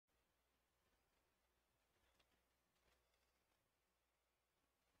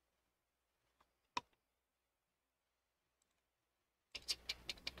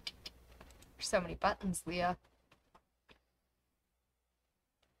so many buttons, Leah.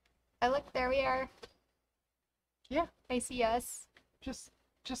 Oh, look, there we are. Yeah. I see us.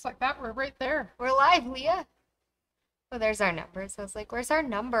 Just like that, we're right there. We're live, Leah. Oh, there's our numbers. I was like, where's our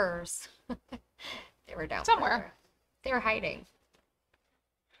numbers? They were down Somewhere. further. They were hiding.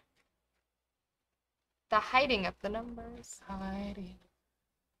 The hiding of the numbers. Hiding.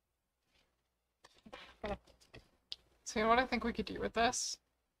 So you know what I think we could do with this?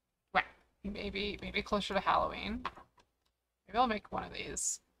 What? Maybe closer to Halloween. Maybe I'll make one of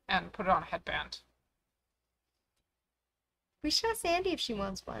these and put it on a headband. We should ask Sandy if she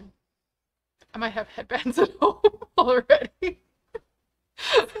wants one. I might have headbands at home already.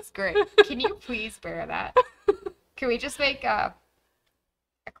 That's great. Can you please bear that? Can we just make a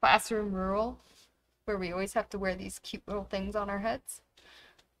classroom rule where we always have to wear these cute little things on our heads?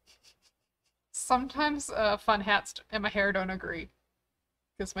 Sometimes fun hats and my hair don't agree.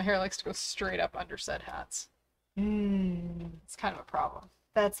 Because my hair likes to go straight up under said hats. It's kind of a problem.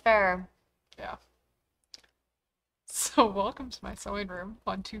 That's fair. Yeah. So welcome to my sewing room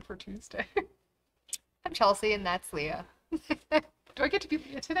on 2 for Tuesday. I'm Chelsea and that's Leah. Do I get to be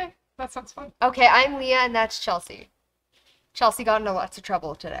Leah today? That sounds fun. Okay, I'm Leah and that's Chelsea. Chelsea got into lots of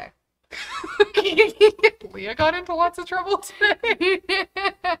trouble today. Leah got into lots of trouble today.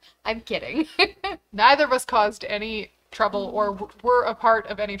 I'm kidding. Neither of us caused any trouble or were a part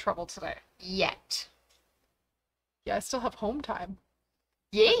of any trouble today. Yet. Yeah, I still have home time.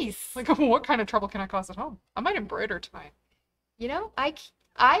 Yes. Like, what kind of trouble can I cause at home? I might embroider tonight. You know, I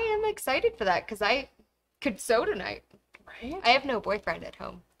am excited for that because I could sew tonight. Right? I have no boyfriend at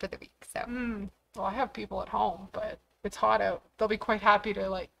home for the week, so. Well, I have people at home, but it's hot out. They'll be quite happy to,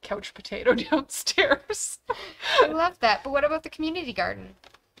 like, couch potato downstairs. I love that. But what about the community garden?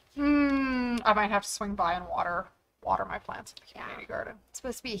 I might have to swing by and water my plants in the community garden. It's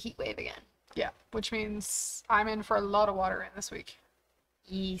supposed to be a heat wave again. Yeah, which means I'm in for a lot of watering this week.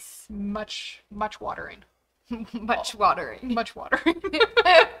 Yes. Much watering. Much watering. Much watering.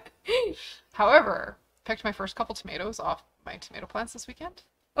 However, picked my first couple tomatoes off my tomato plants this weekend.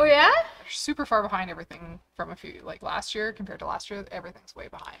 Oh yeah? They're super far behind everything from a few, like last year compared to last year. Everything's way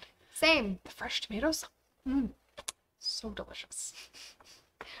behind. Same. The fresh tomatoes, so delicious.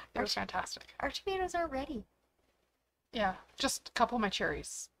 They're fantastic. Our tomatoes are ready. Yeah, just a couple of my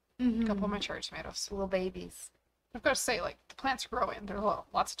cherries. A couple of my cherry tomatoes. Little babies. I've got to say, like, the plants are growing. There are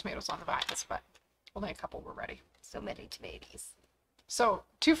lots of tomatoes on the vines, but only a couple were ready. So many tomatoes. So,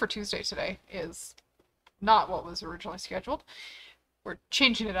 2 for Tuesday today is not what was originally scheduled. We're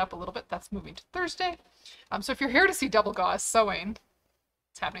changing it up a little bit. That's moving to Thursday. So if you're here to see double gauze sewing,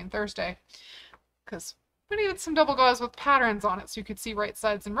 it's happening Thursday. Because we needed some double gauze with patterns on it so you could see right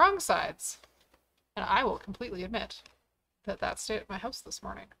sides and wrong sides. And I will completely admit that stayed at my house this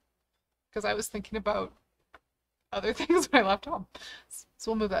morning. Because I was thinking about other things when I left home.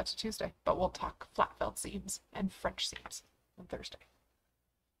 So we'll move that to Tuesday. But we'll talk flat felt seams and French seams on Thursday.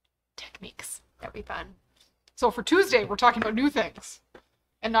 Techniques. That'd be fun. So for Tuesday, we're talking about new things.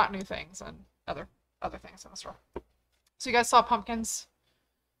 And not new things and other things in the store. So you guys saw pumpkins.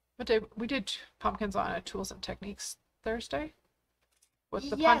 What day? We did pumpkins on a Tools and Techniques Thursday. With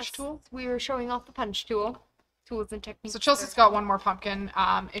the punch tool. We were showing off the punch tool. Tools and Techniques. So Chelsea's got one more pumpkin.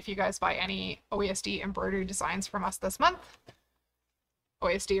 If you guys buy any OESD embroidery designs from us this month,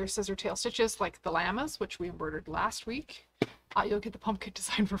 OESD or scissor tail stitches like the llamas, which we embroidered last week, you'll get the pumpkin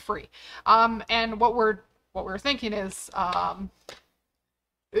design for free. And what we're thinking is it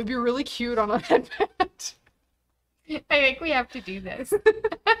would be really cute on a headband. I think we have to do this.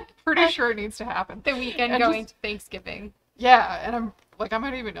 Pretty sure it needs to happen. The weekend And going to Thanksgiving. Yeah, and I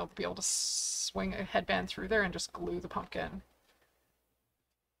might even be able to swing a headband through there and just glue the pumpkin.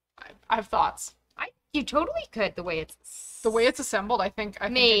 I have thoughts. You totally could, the way it's assembled. I think I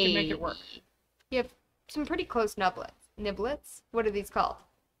can make it work. You have some pretty close niblets. What are these called?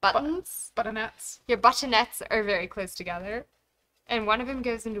 Buttons? Buttonettes. Your buttonettes are very close together. And one of them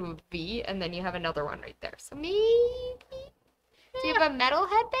goes into a V, and then you have another one right there. So maybe... Do you have a metal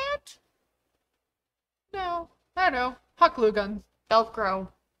headband? No. I don't know. Hot glue gun. Velcro.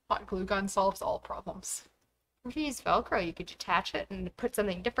 Hot glue gun solves all problems. If you use Velcro, you could detach it and put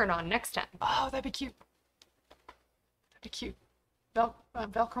something different on next time. Oh, that'd be cute. That'd be cute.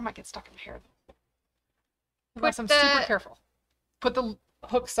 Velcro might get stuck in my hair. Unless I'm super careful. Put the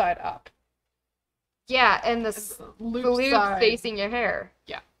hook side up. Yeah, and the loop side facing your hair.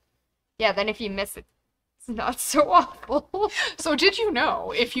 Yeah. Yeah, then if you miss it, it's not so awful. So did you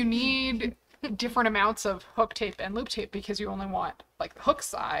know if you need different amounts of hook tape and loop tape because you only want like the hook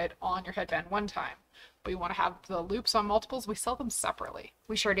side on your headband one time, but you want to have the loops on multiples, we sell them separately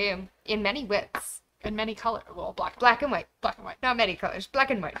We sure do. In many widths. in many colors. Well, Black and white. black and white. Not many colors.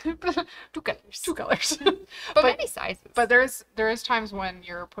 Black and white. Two colors. Two colors. But many sizes. But there is times when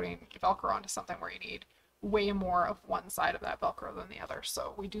you're putting Velcro onto something where you need way more of one side of that Velcro than the other.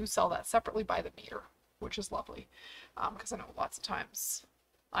 So we do sell that separately by the meter, which is lovely. Because I know lots of times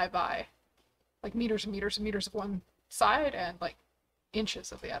I buy like meters and meters and meters of one side and like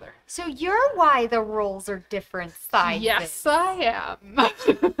inches of the other. So you're why the rolls are different sizes. Yes, I am.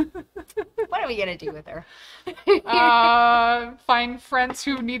 What are we gonna do with her? Find friends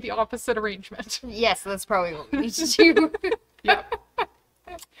who need the opposite arrangement. Yes, that's probably what we need to do. Yep.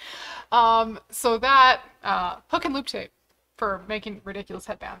 So that hook and loop tape for making ridiculous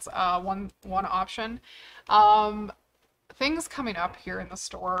headbands. One option. Things coming up here in the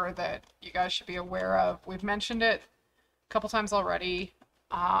store that you guys should be aware of. We've mentioned it a couple times already.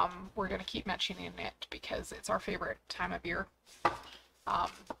 We're gonna keep mentioning it because it's our favorite time of year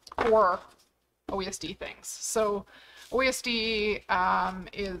for OESD things. So OESD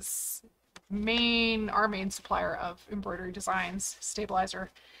is our main supplier of embroidery designs, stabilizer,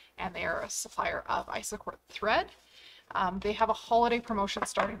 and they are a supplier of Isacord thread. They have a holiday promotion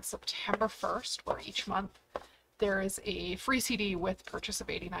starting September 1st, where each month there is a free CD with purchase of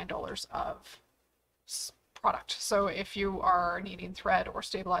 $89 of product. So if you are needing thread or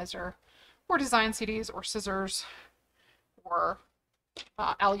stabilizer or design CDs or scissors or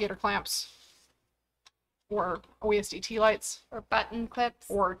alligator clamps or OESD tea lights Or button clips.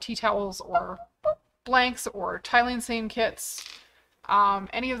 or tea towels or blanks or tiling seam kits,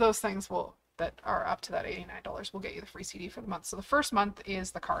 any of those things that are up to that $89 will get you the free CD for the month. So the first month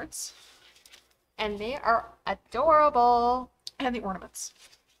is the cards And they are adorable. and the ornaments.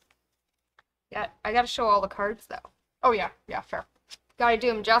 Yeah, I gotta show all the cards though. Oh yeah, fair. Gotta do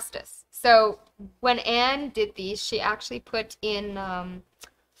them justice. So when Anne did these, she actually put in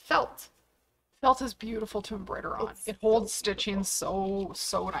felt. Felt is beautiful to embroider on. It's It holds stitching so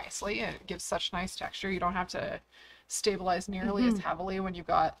nicely, and it gives such nice texture. You don't have to stabilize nearly as heavily when you've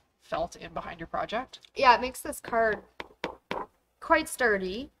got felt in behind your project, Yeah, it makes this card quite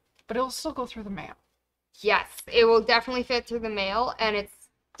sturdy. but it'll still go through the mail. Yes, it will definitely fit through the mail, and it's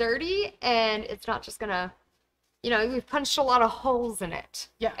sturdy, and it's not just gonna, we've punched a lot of holes in it.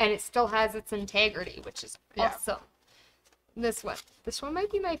 Yeah. And it still has its integrity, which is Yeah. awesome. This one might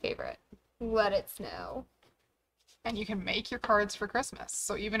be my favorite. Let it snow. And you can make your cards for Christmas.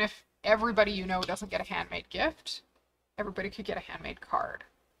 So even if everybody you know doesn't get a handmade gift, everybody could get a handmade card.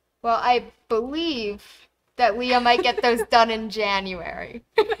 Well, I believe that Leah might get those done in January.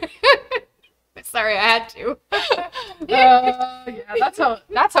 Sorry, I had to. Yeah, that's how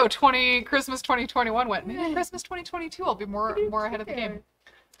Christmas 2021 went. Maybe Christmas 2022 I'll be more ahead of the game.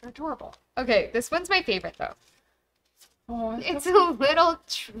 They're adorable. Okay, this one's my favorite though. Oh, It's a little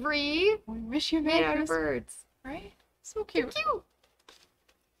tree we wish you made Merry out of Christmas, birds. right? So cute. Cute.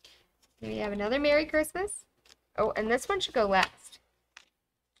 We have another Merry Christmas. Oh, and this one should go last.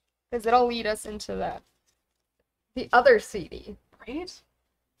 Because it'll lead us into the other CD. Right?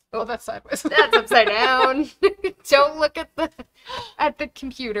 Oh, that's sideways. That's upside down. Don't look at the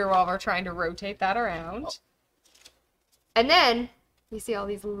computer while we're trying to rotate that around. Oh. And then you see all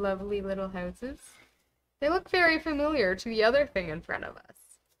these lovely little houses. They look very familiar to the other thing in front of us.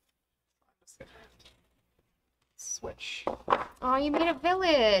 Switch. Oh, you made a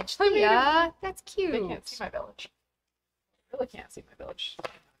village. I made Yeah, that's cute. They can't see my village. Really can't see my village.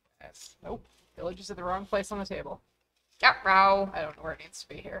 Yes. Nope. Village is at the wrong place on the table. Row. I don't know where it needs to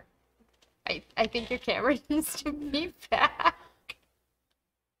be here. I think your camera needs to be back.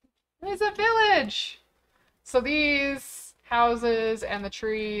 There's a village! So these houses and the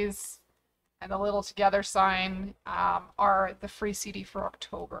trees and the little together sign are the free CD for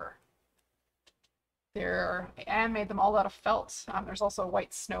October. Anne made them all out of felt. There's also a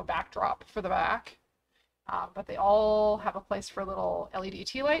white snow backdrop for the back. But they all have a place for a little LED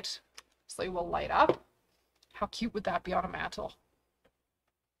tea light, so they will light up. How cute would that be on a mantle?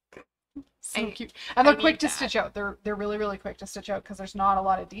 So cute. And they're quick to stitch out. They're really, really quick to stitch out because there's not a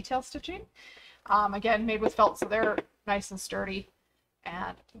lot of detail stitching. Again, made with felt, so they're nice and sturdy.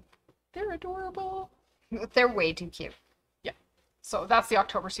 And they're adorable. They're way too cute. Yeah. So that's the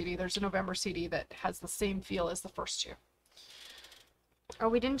October CD. There's a November CD that has the same feel as the first two. Oh,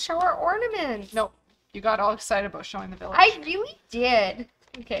 we didn't show our ornaments. Nope. You got all excited about showing the village. I really did.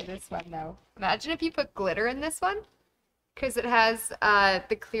 Okay, this one though. Imagine if you put glitter in this one, because it has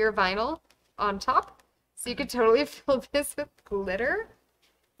the clear vinyl on top. So you could totally fill this with glitter.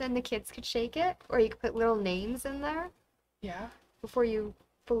 Then the kids could shake it, or you could put little names in there Yeah. before you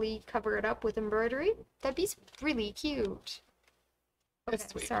fully cover it up with embroidery. That'd be really cute. It's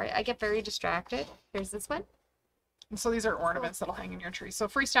Okay, sweet. sorry, I get very distracted. Here's this one. And so these are ornaments that'll hang in your tree. So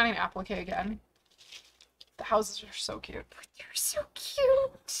freestanding applique again. The houses are so cute. You're so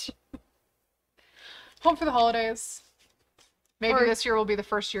cute. Home for the holidays. Maybe Or- this year will be the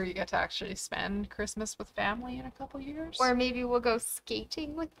first year you get to actually spend Christmas with family in a couple years. Or maybe we'll go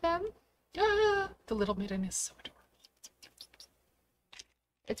skating with them. The little mitten is so adorable.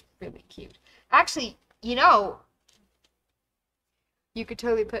 It's really cute. Actually, you know, you could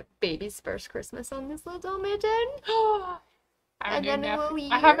totally put baby's first Christmas on this little mitten. I have, And a then new a little nephew.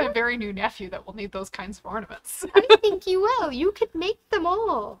 I have a ear? very new nephew that will need those kinds of ornaments. I think you will. You could make them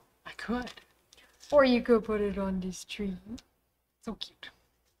all. I could. Or you could put it on this tree. So cute.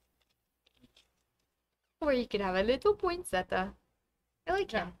 Or you could have a little poinsettia. I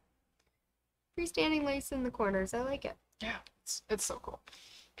like Yeah. him. Freestanding lace in the corners. I like it. Yeah, it's so cool.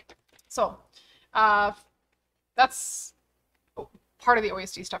 So, that's part of the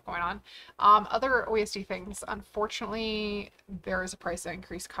OSD stuff going on. Other OSD things, unfortunately, there is a price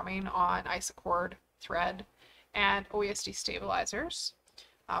increase coming on Isacord thread and OSD stabilizers.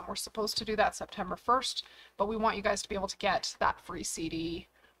 We're supposed to do that September 1st, but we want you guys to be able to get that free CD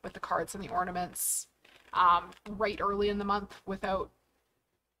with the cards and the ornaments right early in the month without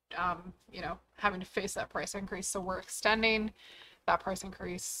having to face that price increase. So we're extending that price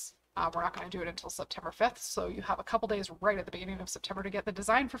increase. We're not going to do it until September 5th. So you have a couple days right at the beginning of September to get the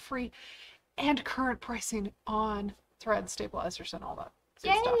design for free and current pricing on thread stabilizers and all that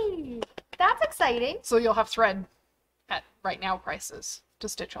good stuff. Yay! That's exciting. So you'll have thread at right now prices to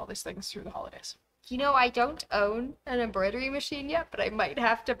stitch all these things through the holidays. You know, I don't own an embroidery machine yet, but I might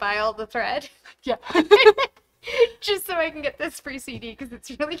have to buy all the thread Yeah. just so I can get this free CD because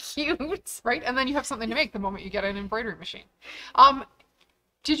it's really cute. Right? And then you have something to make the moment you get an embroidery machine.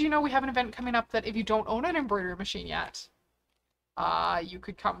 Did you know we have an event coming up that if you don't own an embroidery machine yet, you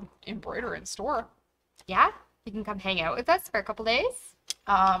could come embroider in store. Yeah, you can come hang out with us for a couple days.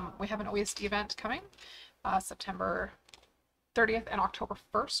 We have an OSD event coming September 30th and October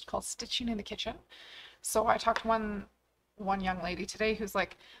 1st called Stitching in the Kitchen. So I talked to one young lady today who's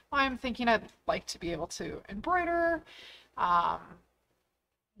like, well, I'm thinking I'd like to be able to embroider.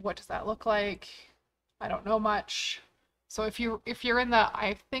 What does that look like? I don't know much. So if you're in the,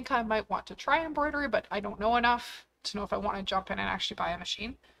 I think I might want to try embroidery, but I don't know enough to know if I want to jump in and actually buy a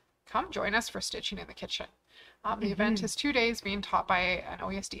machine, come join us for Stitching in the Kitchen. The event is 2 days being taught by an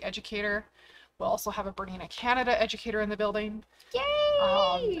OSD educator. We'll also have a Bernina Canada educator in the building.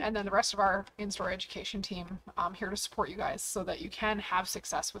 Yay! And then the rest of our in-store education team here to support you guys so that you can have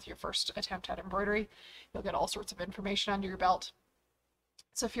success with your first attempt at embroidery. You'll get all sorts of information under your belt.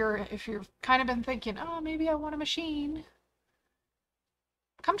 So if you've kind of been thinking, oh, maybe I want a machine,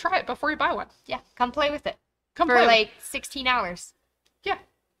 come try it before you buy one. Yeah, come play with it Come for play with it. like 16 hours. Yeah,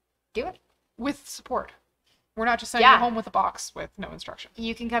 Do it. with support. We're not just sending Yeah. you home with a box with no instruction.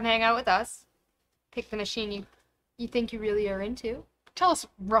 You can come hang out with us. Pick the machine you think you really are into. Tell us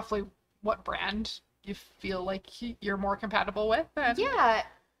roughly what brand you feel like you're more compatible with. And Yeah,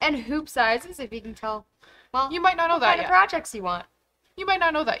 and hoop sizes if you can tell. Well, you might not know what that kind yet. of projects you want. You might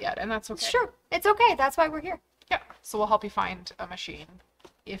not know that yet, and that's okay. Sure, it's okay. That's why we're here. Yeah. So we'll help you find a machine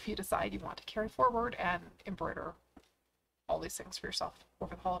if you decide you want to carry forward and embroider all these things for yourself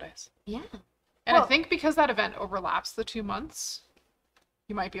over the holidays. Yeah. And I Well- think because that event overlaps the 2 months,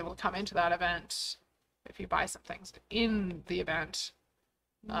 you might be able to come into that event if you buy some things in the event.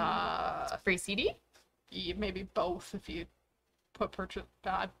 Free CD? Maybe both if you put purchase.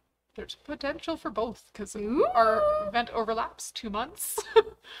 There's potential for both because Ooh. our event overlaps 2 months,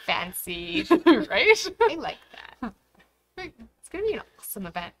 Fancy. right? I like that. It's gonna be an awesome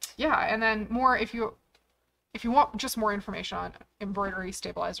event. Yeah, and then more if you want just more information on embroidery,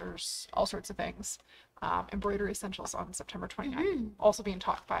 stabilizers, all sorts of things, embroidery essentials on September 29th, also being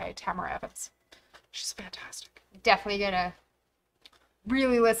taught by Tamara Evans. She's fantastic. Definitely gonna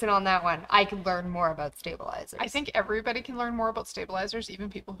really listen on that one. I can learn more about stabilizers. I think everybody can learn more about stabilizers, even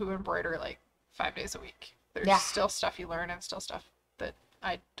people who embroider like 5 days a week. There's Yeah. still stuff you learn and still stuff that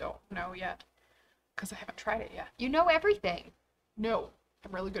I don't know yet because I haven't tried it yet. you know everything. No,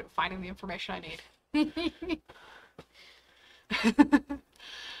 I'm really good at finding the information I need.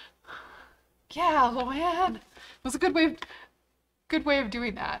 Yeah, Luann. It was a good way of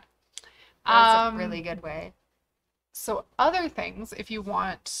doing that. That's a really good way. So other things, if you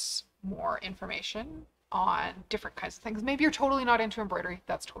want more information on different kinds of things, maybe you're totally not into embroidery,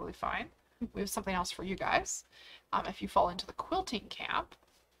 that's totally fine. We have something else for you guys. If you fall into the quilting camp,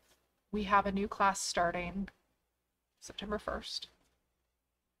 we have a new class starting September 1st.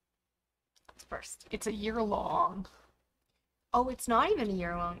 first. It's a year long. Oh, it's not even a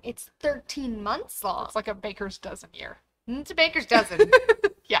year long. It's 13 months long. It's like a baker's dozen year. It's a baker's dozen.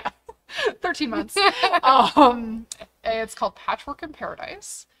 Yeah, 13 months. It's called Patchwork in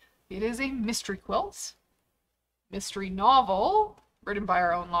Paradise. It is a mystery quilt, mystery novel written by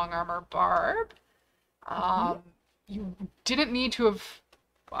our own Long Armor Barb. You didn't need to have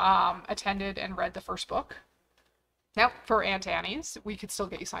attended and read the first book. Nope. For Aunt Annie's, we could still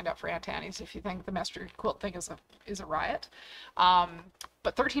get you signed up for Aunt Annie's if you think the mystery quilt thing is a riot.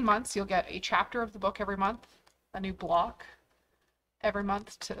 But 13 months, you'll get a chapter of the book every month, a new block every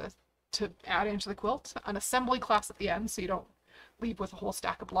month to add into the quilt, an assembly class at the end, so you don't leave with a whole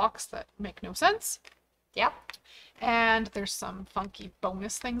stack of blocks that make no sense. Yep. And there's some funky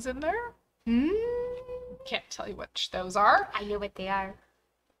bonus things in there. Mm. Can't tell you which those are. I know what they are.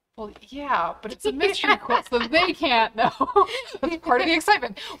 Well, yeah, but it's a mystery quilt, so they can't know. That's part of the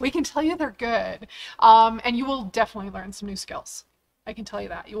excitement. We can tell you they're good. And you will definitely learn some new skills. I can tell you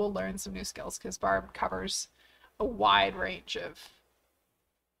that. You will learn some new skills because Barb covers a wide range of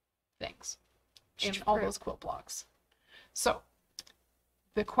things in all those quilt blocks. So,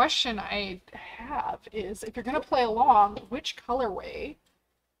 the question I have is, if you're going to play along, which colorway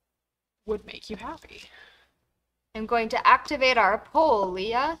would make you happy? I'm going to activate our poll,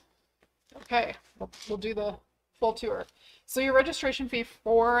 Leah. Okay, we'll do the full tour. So your registration fee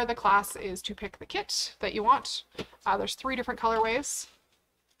for the class is to pick the kit that you want. There's 3 different colorways.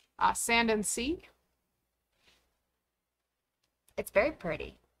 Sand and Sea. It's very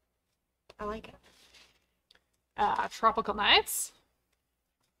pretty. I like it. Tropical Nights.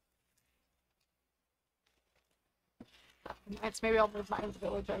 Maybe I'll move my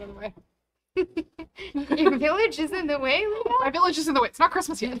village out of the way. Your village is in the way, Leah? My village is in the way. It's not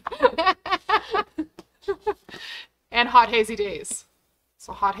Christmas yet. And Hot Hazy Days.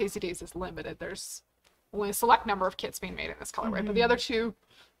 So Hot Hazy Days is limited. There's only a select number of kits being made in this colorway, but the other 2,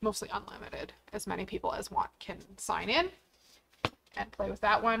 mostly unlimited. As many people as want can sign in and play with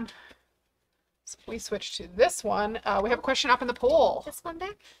that one. So we switch to this one. We have a question up in the poll. This one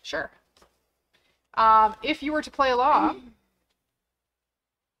back? Sure. If you were to play along,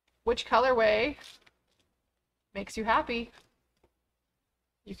 which colorway makes you happy?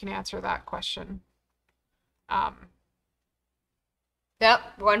 You can answer that question. Yep,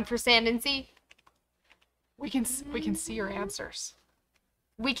 1 for Sand and Sea. We can see your answers.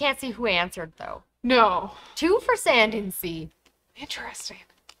 We can't see who answered, though. No. 2 for Sand and Sea. Interesting.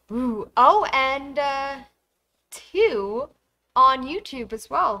 Ooh. Oh, and 2 on YouTube as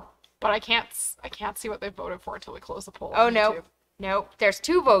well. But I can't see what they voted for until we close the poll. Oh, on no. YouTube. Nope. There's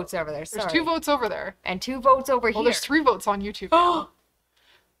 2 votes over there. There's Sorry. 2 votes over there. And 2 votes over Well, here. there's 3 votes on YouTube now.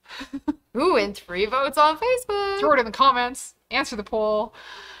 Ooh, and 3 votes on Facebook. Throw it in the comments. Answer the poll.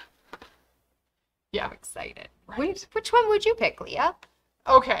 Yeah. I'm excited. Right? Which one would you pick, Leah?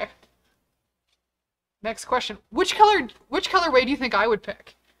 Okay. Next question. Which colorway do you think I would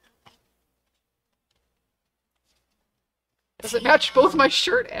pick? Does it match both my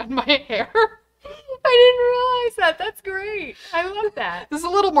shirt and my hair? I didn't realize that. That's great. I love that. This is a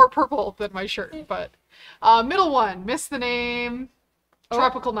little more purple than my shirt, but middle one, missed the name.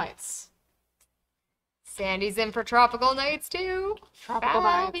 Tropical Nights. Sandy's in for Tropical Nights too. Tropical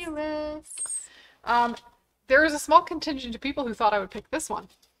Nights. Fabulous. There is a small contingent of people who thought I would pick this one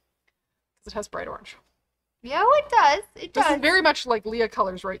because it has bright orange. Yeah, it does. It This does. is very much like Leah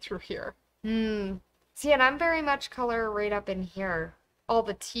colors right through here. See, and I'm very much color right up in here. All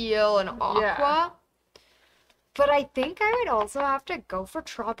the teal and aqua. Yeah. But I think I would also have to go for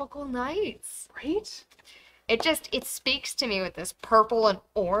Tropical Nights. Right? It speaks to me with this purple and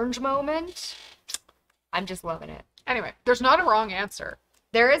orange moment. I'm just loving it. Anyway, there's not a wrong answer.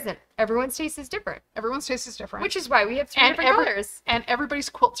 There isn't. Everyone's taste is different. Everyone's taste is different. Which is why we have 3 different colors. And everybody's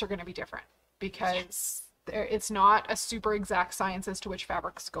quilts are going to be different because it's not a super exact science as to which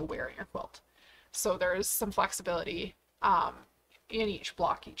fabrics go where in your quilt. So there's some flexibility in each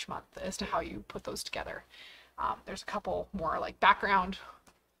block each month as to how you put those together. There's a couple more like background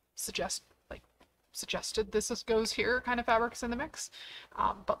suggested goes here kind of fabrics in the mix,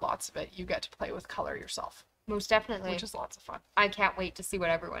 but lots of it you get to play with color yourself, Most definitely. which is lots of fun. I can't wait to see what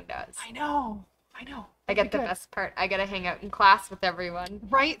everyone does. I know. I get the best part. I get to hang out in class with everyone.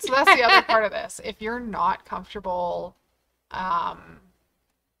 Right, so that's the other part of this. If you're not comfortable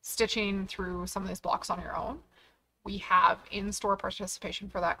stitching through some of these blocks on your own, we have in-store participation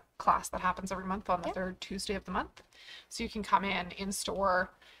for that class that happens every month on the 3rd Tuesday of the month. So you can come in-store.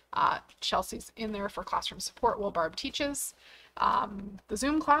 Chelsea's in there for classroom support while Barb teaches the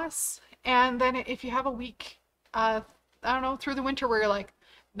Zoom class. And then if you have a week, I don't know, through the winter where you're like,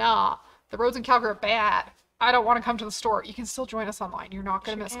 nah, the roads in Calgary are bad. I don't want to come to the store. You can still join us online. You're not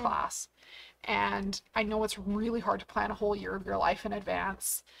going to miss can. class. And I know it's really hard to plan a whole year of your life in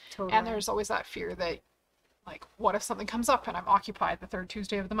advance. Totally. And there's always that fear that, like, what if something comes up and I'm occupied the third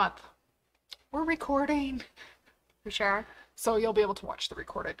Tuesday of the month? We're recording. For sure. So you'll be able to watch the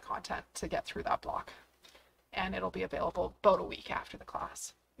recorded content to get through that block. And it'll be available about a week after the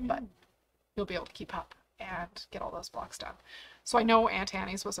class. But you'll be able to keep up and get all those blocks done. So I know Aunt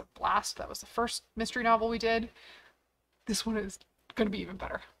Annie's was a blast. That was the first mystery novel we did. This one is going to be even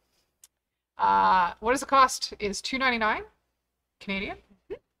better. What does it cost? Is $2.99 Canadian.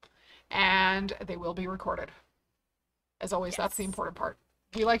 And they will be recorded. As always, that's the important part.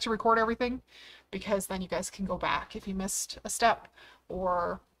 We like to record everything because then you guys can go back if you missed a step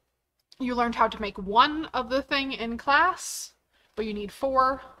or you learned how to make one of the thing in class, but you need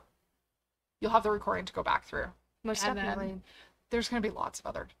 4. You'll have the recording to go back through. Most And definitely. then there's going to be lots of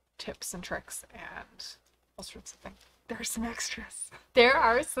other tips and tricks and all sorts of things. There's some extras. There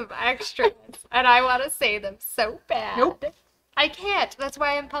are some extras, and I want to say them so bad. Nope. I can't. That's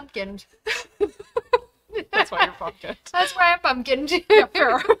why I'm pumpkined. That's why you're pumpkin. That's why I'm pumpkined. Yeah,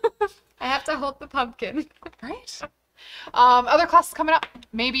 fair. I have to hold the pumpkin. Right? Other classes coming up.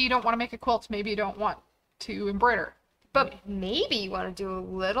 Maybe you don't want to make a quilt. Maybe you don't want to embroider. But maybe you want to do a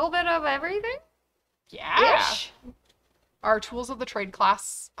little bit of everything? Yeah. Ish. Our Tools of the Trade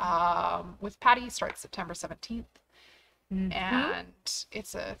class with Patty starts September 17th. And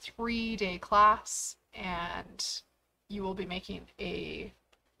it's a 3-day class. And you will be making a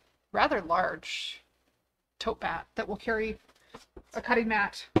rather large tote mat that will carry a cutting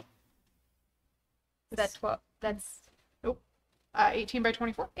mat. That's 12. That's 18 by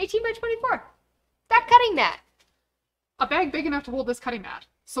 24. 18 by 24. That cutting mat. A bag big enough to hold this cutting mat.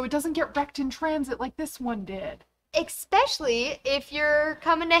 So it doesn't get wrecked in transit like this one did. Especially if you're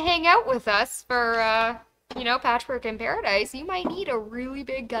coming to hang out with us for, Patchwork in Paradise, you might need a really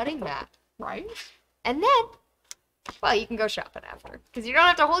big cutting mat. Right? And then, well, you can go shopping after because you don't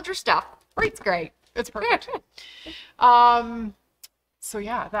have to hold your stuff. It's great. It's perfect. So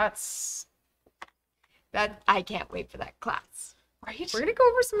yeah, that's That I can't wait for that class. right. We're gonna go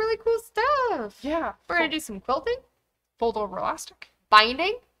over some really cool stuff. Yeah. We're gonna do some quilting, Fold over elastic,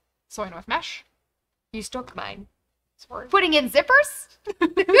 binding. sewing with mesh. You took mine. Sorry. Putting in zippers.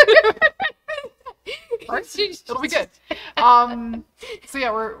 Right? It'll be good. So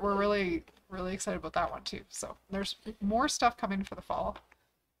yeah, we're really excited about that one too. So there's more stuff coming for the fall.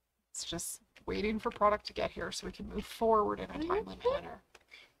 It's just waiting for product to get here so we can move forward in a timely manner.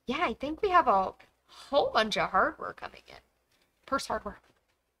 Yeah, I think we have a whole bunch of hardware coming in. Purse hardware.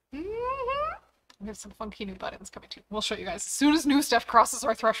 Mm-hmm. We have some funky new buttons coming too. We'll show you guys as soon as new stuff crosses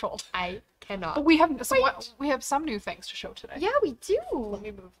our threshold. I cannot. But we have Wait. we have some new things to show today. Yeah, we do. Let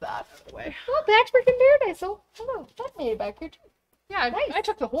me move that out of the way. Oh, Patchwork in Paradise. Oh, hello. That made it back here too. Yeah, Nice. I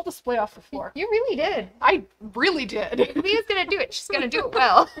took the whole display off the floor. You really did. I really did. Leah's gonna do it. She's gonna do it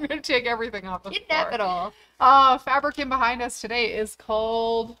well. I'm gonna take everything off the Kidnap it floor. all. Fabric in behind us today is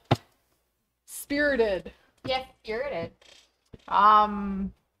called Spirited. Yes, spirited.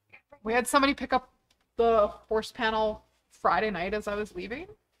 We had somebody pick up the horse panel Friday night as I was leaving,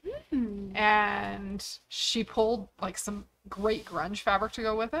 and she pulled like some great grunge fabric to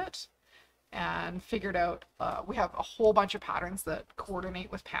go with it, and figured out we have a whole bunch of patterns that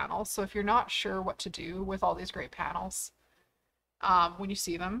coordinate with panels. So if you're not sure what to do with all these great panels, when you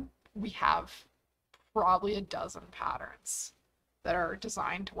see them, we have probably a dozen patterns that are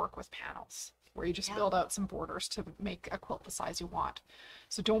designed to work with panels, where you just build out some borders to make a quilt the size you want.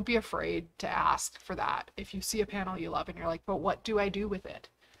 So don't be afraid to ask for that. If you see a panel you love and you're like, but what do I do with it?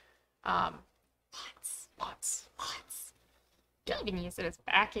 Lots. You can even use it as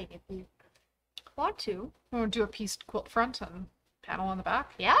backing if you want to. We'll do a pieced quilt front and panel on the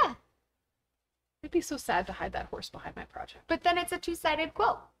back. Yeah, It'd be so sad to hide that horse behind my project. but then it's a two-sided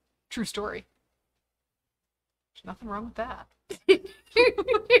quilt. True story. There's nothing wrong with that.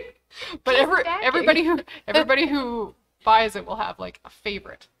 But everybody who buys it will have like a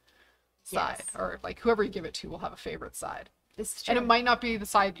favorite side, Yes. or like whoever you give it to will have a favorite side. This is And true. it might not be the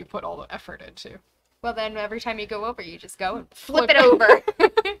side you put all the effort into. Well, then every time you go over, you just go and Flip flip it over.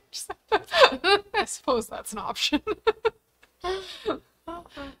 I suppose that's an option.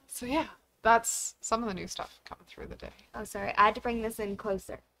 So yeah, that's some of the new stuff coming through the day. Oh, sorry. I had to bring this in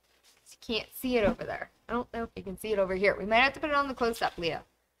closer. You can't see it over there. I don't know if you can see it over here. We might have to put it on the close-up, Leah.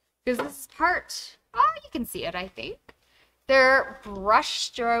 Because this is part... Oh, you can see it, I think. They're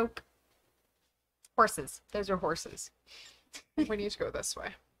brushstroke horses. Those are horses. We need to go this way.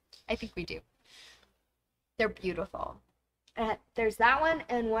 I think we do. They're beautiful. There's that one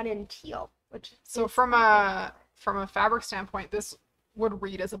and one in teal, which So is from my a fabric standpoint, this would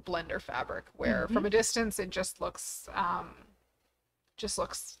read as a blender fabric, where from a distance it just looks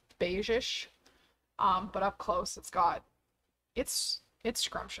beige-ish. But up close it's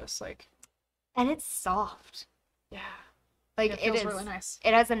scrumptious, like, and it's soft. yeah. Like It it feels is. really nice.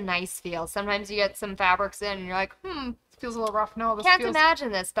 It has a nice feel. Sometimes you get some fabrics in and you're like, It feels a little rough. No, this can't feels,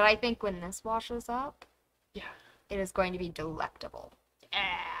 imagine this. But I think when this washes up, yeah. it is going to be delectable. Yeah.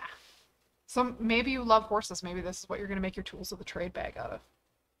 So maybe you love horses. Maybe this is what you're going to make your tools of the trade bag out of.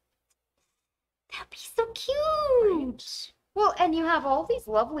 That'd be so cute. Well, and you have all these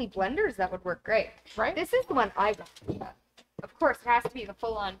lovely blenders that would work great. Right? This is the one I got. Of course, it has to be the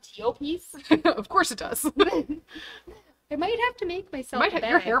full-on teal piece. Of course it does. I might have to make myself a Your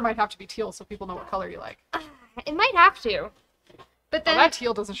bag. hair might have to be teal so people know what color you like. It might have to. But Oh, then, that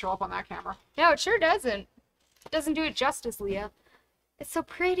teal doesn't show up on that camera. no, it sure doesn't. It doesn't do it justice, Leah. It's so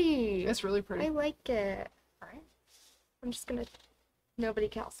pretty. It's really pretty. I like it. Right? I'm just gonna. Nobody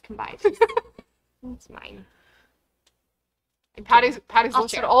else can buy it. It's mine. Patty's I'll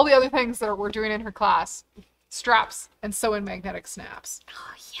listed share. all the other things that we're doing in her class. Straps and sew in magnetic snaps.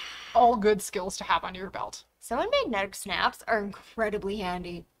 Oh yeah. All good skills to have on your belt. Sewing magnetic snaps are incredibly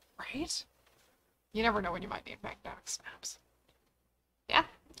handy. Right? You never know when you might need magnetic snaps. Yeah.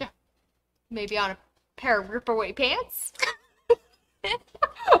 Yeah. Maybe on a pair of rip-away pants. I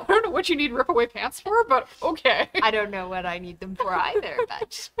don't know what you need rip-away pants for, but okay. I don't know what I need them for either,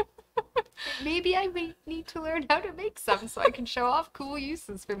 but maybe I may need to learn how to make some so I can show off cool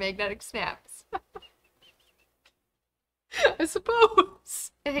uses for magnetic snaps. I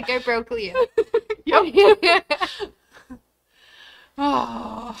suppose. I think I broke Leah. Yep.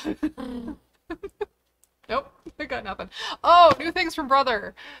 Oh. Nope, I got nothing. Oh, new things from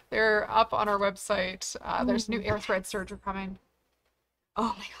Brother. They're up on our website. There's new air thread serger coming.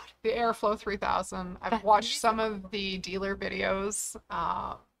 Oh my god. The Airflow 3000. I've That's watched some of the dealer videos.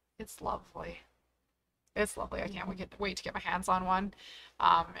 It's lovely. It's lovely. I can't wait to get my hands on one.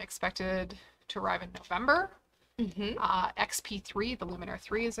 Expected to arrive in November. Mm-hmm. XP3, the Luminaire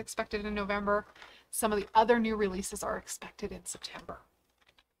 3 is expected in November. Some of the other new releases are expected in September.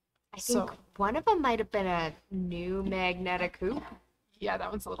 I think So- one of them might have been a new magnetic hoop. Yeah, that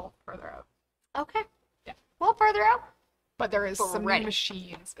one's a little further out. Okay. Yeah. A little further out. But there is some Ready. new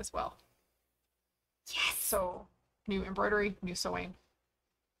machines as well. Yes. So new embroidery, new sewing,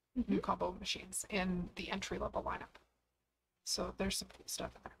 Mm-hmm. new combo machines in the entry level lineup. So there's some cool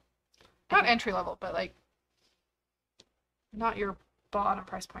stuff in there. Not entry level, but like not your bottom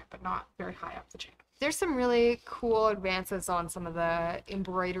price point, but not very high up the chain. There's some really cool advances on some of the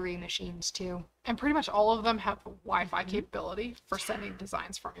embroidery machines too. And pretty much all of them have Wi-Fi capability for sending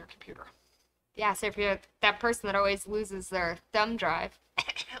designs from your computer. Yeah, so if you're that person that always loses their thumb drive,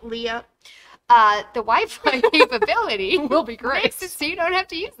 Leah, the Wi-Fi capability Will be great. makes it so you don't have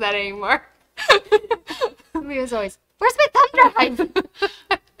to use that anymore. Leah's always, where's my thumb drive?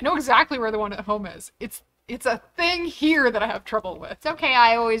 I know exactly where the one at home is. It's a thing here that I have trouble with. It's okay,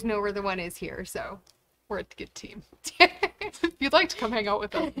 I always know where the one is here, so We're a good team. If you'd like to come hang out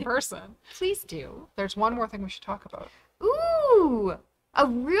with us in person, please do. there's one more thing we should talk about. Ooh, a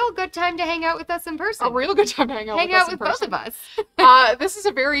real good time to hang out with us in person. A real good time to hang out hang with us out in with both person. of us. This is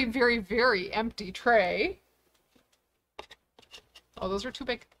a very, very, very empty tray. Oh, those are too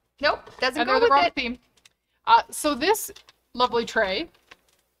big. Nope, doesn't And go they're the with wrong it. theme. So this lovely tray,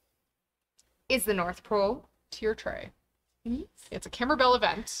 Is the North Pole. tier tray. Yes. It's a Kimberbell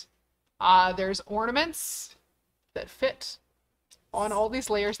event. There's ornaments that fit on all these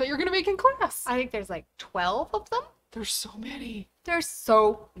layers that you're going to make in class. I think there's like 12 of them. There's so many. There's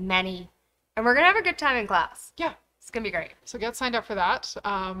so many. And we're going to have a good time in class. Yeah. It's going to be great. So get signed up for that.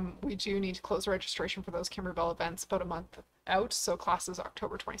 We do need to close registration for those Kimberbell events about a month out. So class is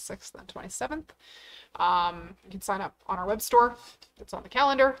October 26th and 27th. You can sign up on our web store. It's on the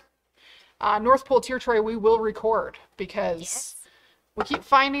calendar. North Pole tier tray we will record because Yes. we keep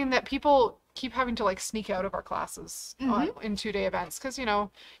finding that people keep having to like sneak out of our classes in 2-day events because you have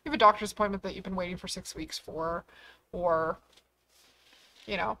a doctor's appointment that you've been waiting for 6 weeks for, or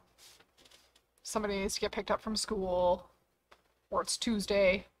somebody needs to get picked up from school, or it's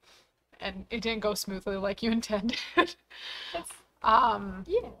Tuesday and it didn't go smoothly like you intended. Yeah.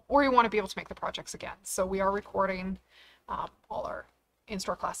 Or you want to be able to make the projects again. So we are recording all our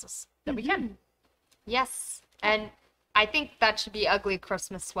in-store classes that we can. Yes. And I think that should be Ugly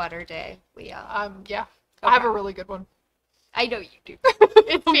Christmas Sweater Day, Leah. Yeah. I have a Okay. really good one. I know you do.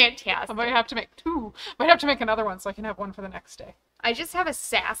 It's I fantastic. might have to make two. Might have to make another one so I can have one for the next day. I just have a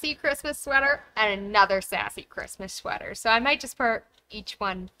sassy Christmas sweater and another sassy Christmas sweater. So I might just put each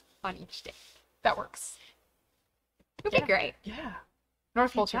one on each day. That works. It'll be great. Yeah.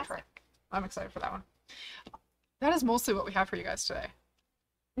 North Pole Fantastic. Trek. I'm excited for that one. That is mostly what we have for you guys today.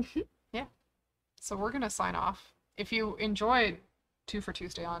 Yeah. So we're going to sign off. If you enjoyed Two for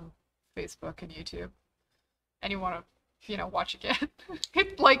Tuesday on Facebook and YouTube and you want to, watch again,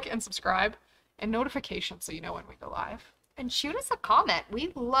 hit like and subscribe and notifications so you know when we go live. And shoot us a comment.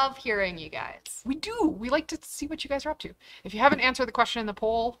 We love hearing you guys. We do. We like to see what you guys are up to. If you haven't answered the question in the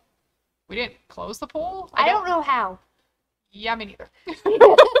poll, we didn't close the poll. I don't know how. Yeah, me neither.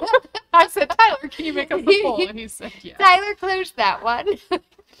 I said, Tyler, can you make us the poll? And he said, yes. Tyler closed that one.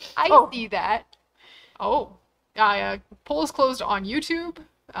 I see that. Oh, poll is closed on YouTube.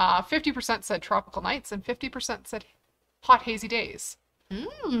 50% said tropical nights and 50% said hot, hazy days.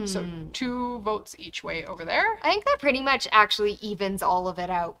 So 2 votes each way over there. I think that pretty much actually evens all of it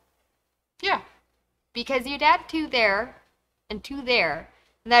out. Yeah. Because you'd add 2 there and 2 there.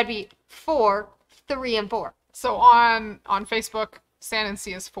 And that'd be 4, 3, and 4. So on Facebook, Sand and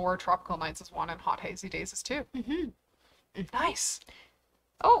Sea is 4, tropical nights is 1, and hot, hazy days is 2. Nice.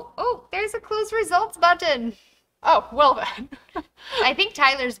 Oh, there's a close results button. Oh, well then. I think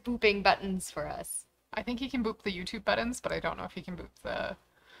Tyler's booping buttons for us. I think he can boop the YouTube buttons, but I don't know if he can boop the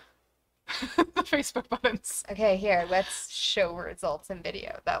the Facebook buttons. Okay, here, let's show results in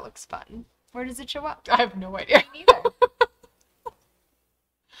video. That looks fun. Where does it show up? I have no idea. Neither.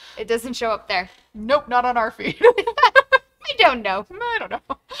 It doesn't show up there. Nope, not on our feed. I don't know. I don't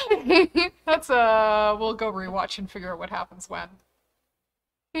know. That's we'll go rewatch and figure out what happens when.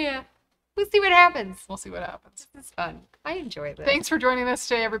 Yeah. We'll see what happens. We'll see what happens. This is fun. I enjoy this. Thanks for joining us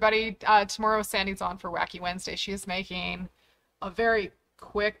today, everybody. Tomorrow, Sandy's on for Wacky Wednesday. She is making a very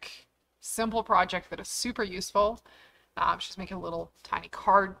quick, simple project that is super useful. She's making a little tiny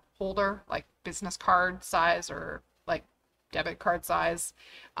card holder, like business card size or like debit card size.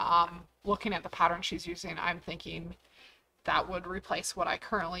 Looking at the pattern she's using, I'm thinking that would replace what I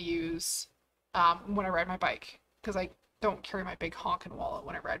currently use when I ride my bike, because I don't carry my big honkin' wallet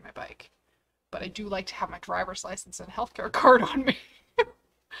when I ride my bike. But I do like to have my driver's license and healthcare card on me.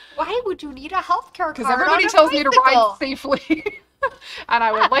 Why would you need a healthcare card? Because everybody tells me to ride safely. And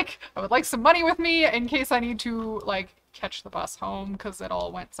I would like some money with me in case I need to like catch the bus home because it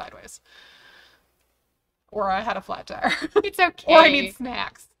all went sideways. Or I had a flat tire. It's okay. Or I need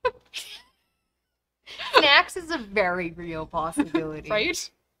snacks. Snacks is a very real possibility.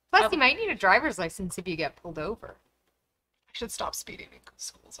 Right? Plus, you might need a driver's license if you get pulled over. I should stop speeding in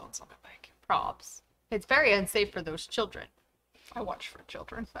school zones on my bike. Props. It's very unsafe for those children. I watch for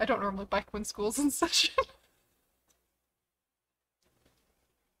children. I don't normally bike when school's in session.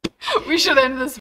 We should end this